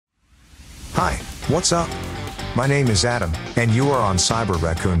Hi, what's up? My name is Adam, and you are on Cyber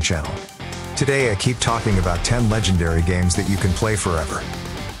Raccoon channel. Today I keep talking about 10 legendary games that you can play forever.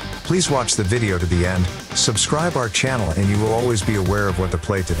 Please watch the video to the end, subscribe our channel, and you will always be aware of what to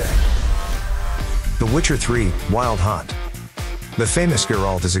play today. The Witcher 3, Wild Hunt. The famous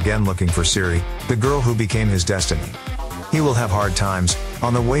Geralt is again looking for Ciri, the girl who became his destiny. He will have hard times.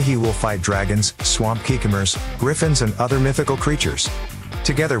 On the way he will fight dragons, swamp cucumbers, griffins, and other mythical creatures.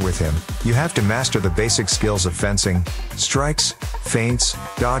 Together with him, you have to master the basic skills of fencing, strikes, feints,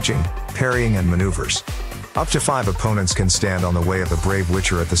 dodging, parrying, and maneuvers. Up to 5 opponents can stand on the way of a brave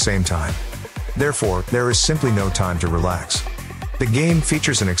Witcher at the same time. Therefore, there is simply no time to relax. The game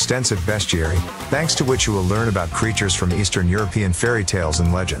features an extensive bestiary, thanks to which you will learn about creatures from Eastern European fairy tales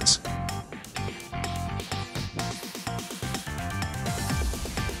and legends.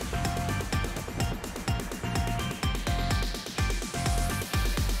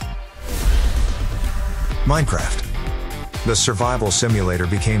 Minecraft. The survival simulator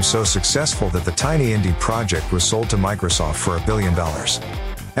became so successful that the tiny indie project was sold to Microsoft for $1 billion.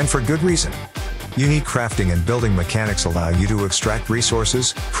 And for good reason. Unique crafting and building mechanics allow you to extract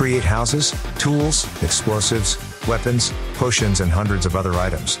resources, create houses, tools, explosives, weapons, potions, and hundreds of other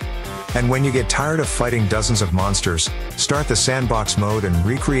items. And when you get tired of fighting dozens of monsters, start the sandbox mode and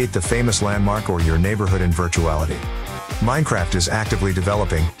recreate the famous landmark or your neighborhood in virtuality. Minecraft is actively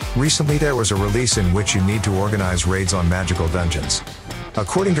developing. Recently there was a release in which you need to organize raids on magical dungeons.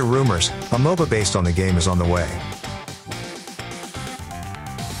 According to rumors, a MOBA based on the game is on the way.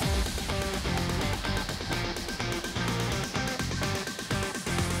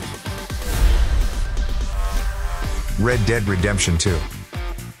 Red Dead Redemption 2.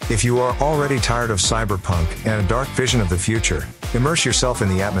 If you are already tired of cyberpunk and a dark vision of the future, immerse yourself in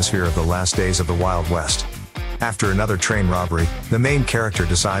the atmosphere of the last days of the Wild West. After another train robbery, the main character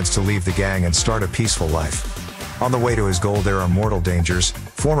decides to leave the gang and start a peaceful life. On the way to his goal there are mortal dangers,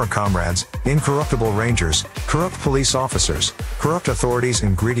 former comrades, incorruptible rangers, corrupt police officers, corrupt authorities,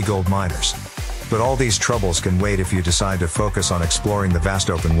 and greedy gold miners. But all these troubles can wait if you decide to focus on exploring the vast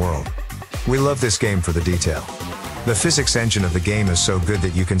open world. We love this game for the detail. The physics engine of the game is so good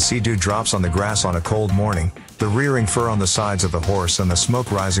that you can see dewdrops on the grass on a cold morning, the rearing fur on the sides of the horse, and the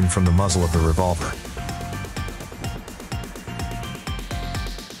smoke rising from the muzzle of the revolver.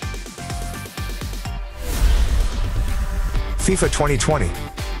 FIFA 2020.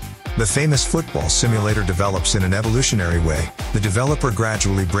 The famous football simulator develops in an evolutionary way. The developer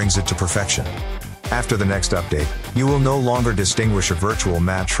gradually brings it to perfection. After the next update, you will no longer distinguish a virtual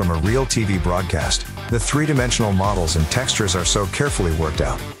match from a real TV broadcast. The three-dimensional models and textures are so carefully worked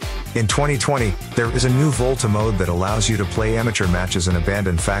out. In 2020, there is a new Volta mode that allows you to play amateur matches in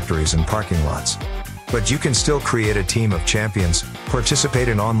abandoned factories and parking lots. But you can still create a team of champions, participate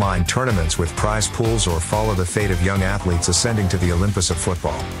in online tournaments with prize pools, or follow the fate of young athletes ascending to the Olympus of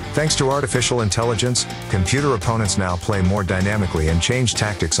football. Thanks to artificial intelligence, computer opponents now play more dynamically and change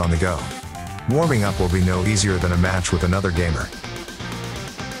tactics on the go. Warming up will be no easier than a match with another gamer.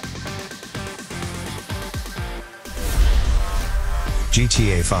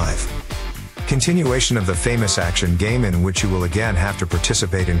 GTA 5. Continuation of the famous action game in which you will again have to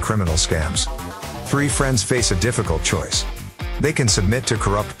participate in criminal scams. 3 friends face a difficult choice. They can submit to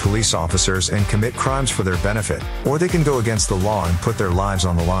corrupt police officers and commit crimes for their benefit, or they can go against the law and put their lives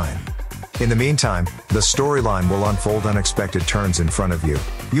on the line. In the meantime, the storyline will unfold unexpected turns in front of you.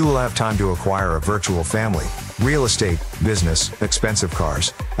 You will have time to acquire a virtual family, real estate, business, expensive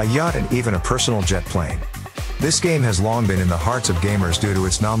cars, a yacht, and even a personal jet plane. This game has long been in the hearts of gamers due to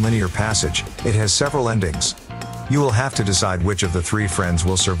its non-linear passage. It has several endings. You will have to decide which of the 3 friends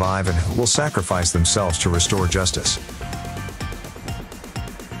will survive and who will sacrifice themselves to restore justice.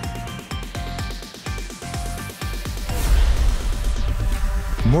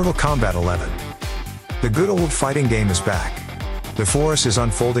 Mortal Kombat 11. The good old fighting game is back. Before us is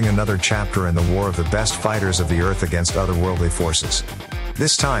unfolding another chapter in the war of the best fighters of the earth against otherworldly forces.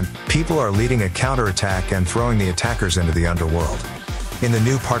 This time, people are leading a counterattack and throwing the attackers into the underworld. In the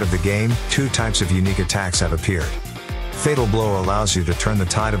new part of the game, 2 types of unique attacks have appeared. Fatal Blow allows you to turn the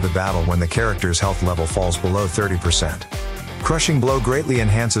tide of the battle when the character's health level falls below 30%. Crushing Blow greatly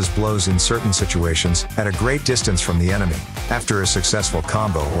enhances blows in certain situations, at a great distance from the enemy, after a successful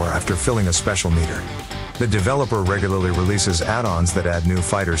combo or after filling a special meter. The developer regularly releases add-ons that add new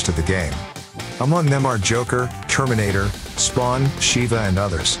fighters to the game. Among them are Joker, Terminator, Spawn, Shiva, and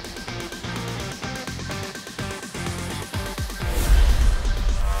others.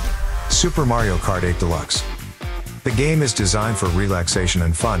 Super Mario Kart 8 Deluxe. The game is designed for relaxation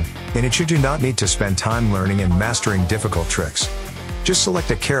and fun, and you do not need to spend time learning and mastering difficult tricks. Just select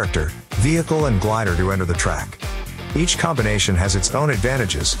a character, vehicle and glider to enter the track. Each combination has its own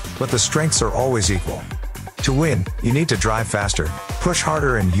advantages, but the strengths are always equal. To win, you need to drive faster, push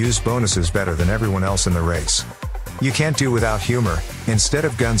harder and use bonuses better than everyone else in the race. You can't do without humor. Instead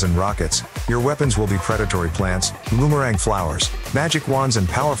of guns and rockets, your weapons will be predatory plants, boomerang flowers, magic wands and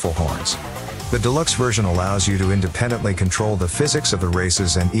powerful horns. The deluxe version allows you to independently control the physics of the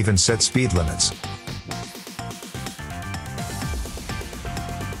races and even set speed limits.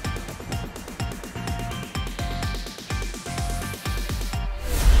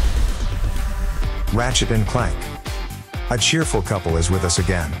 Ratchet and Clank. A cheerful couple is with us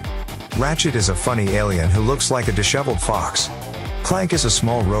again. Ratchet is a funny alien who looks like a disheveled fox. Clank is a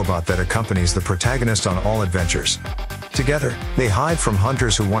small robot that accompanies the protagonist on all adventures. Together, they hide from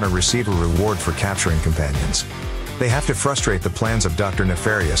hunters who want to receive a reward for capturing companions. They have to frustrate the plans of Dr.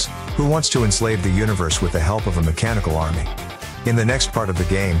 Nefarious, who wants to enslave the universe with the help of a mechanical army. In the next part of the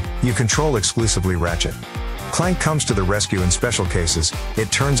game, you control exclusively Ratchet. Clank comes to the rescue in special cases.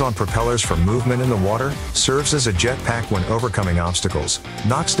 It turns on propellers for movement in the water, serves as a jetpack when overcoming obstacles,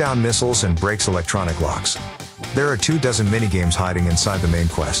 knocks down missiles and breaks electronic locks. There are 24 minigames hiding inside the main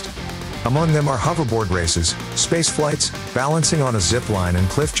quest. Among them are hoverboard races, space flights, balancing on a zip line and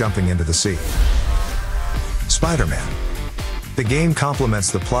cliff jumping into the sea. Spider-Man. The game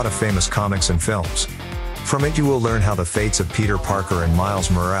complements the plot of famous comics and films. From it you will learn how the fates of Peter Parker and Miles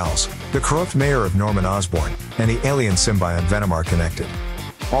Morales, the corrupt mayor of Norman Osborn, and the alien symbiote Venom are connected.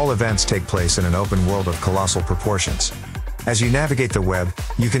 All events take place in an open world of colossal proportions. As you navigate the web,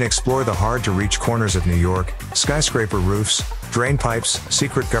 you can explore the hard-to-reach corners of New York, skyscraper roofs, drain pipes,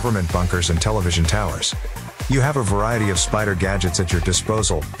 secret government bunkers and television towers. You have a variety of spider gadgets at your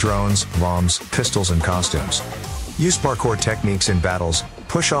disposal: drones, bombs, pistols and costumes. Use parkour techniques in battles,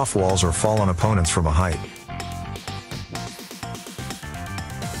 push off walls or fall on opponents from a height.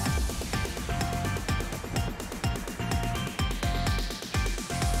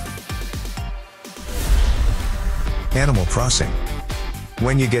 Animal Crossing.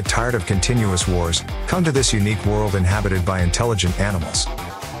 When you get tired of continuous wars, come to this unique world inhabited by intelligent animals.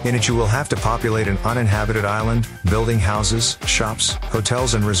 In it you will have to populate an uninhabited island, building houses, shops,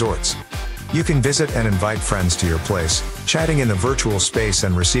 hotels and resorts. You can visit and invite friends to your place, chatting in the virtual space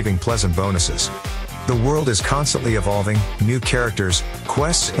and receiving pleasant bonuses. The world is constantly evolving, new characters,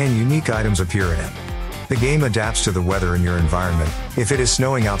 quests and unique items appear in it. The game adapts to the weather in your environment. If it is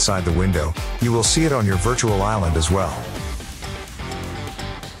snowing outside the window, you will see it on your virtual island as well.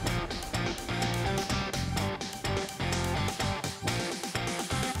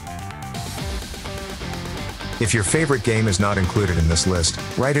 If your favorite game is not included in this list,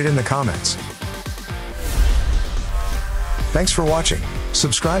 write it in the comments. Thanks for watching.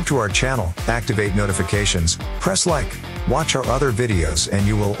 Subscribe to our channel, activate notifications, press like, watch our other videos and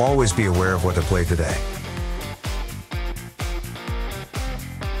you will always be aware of what to play today.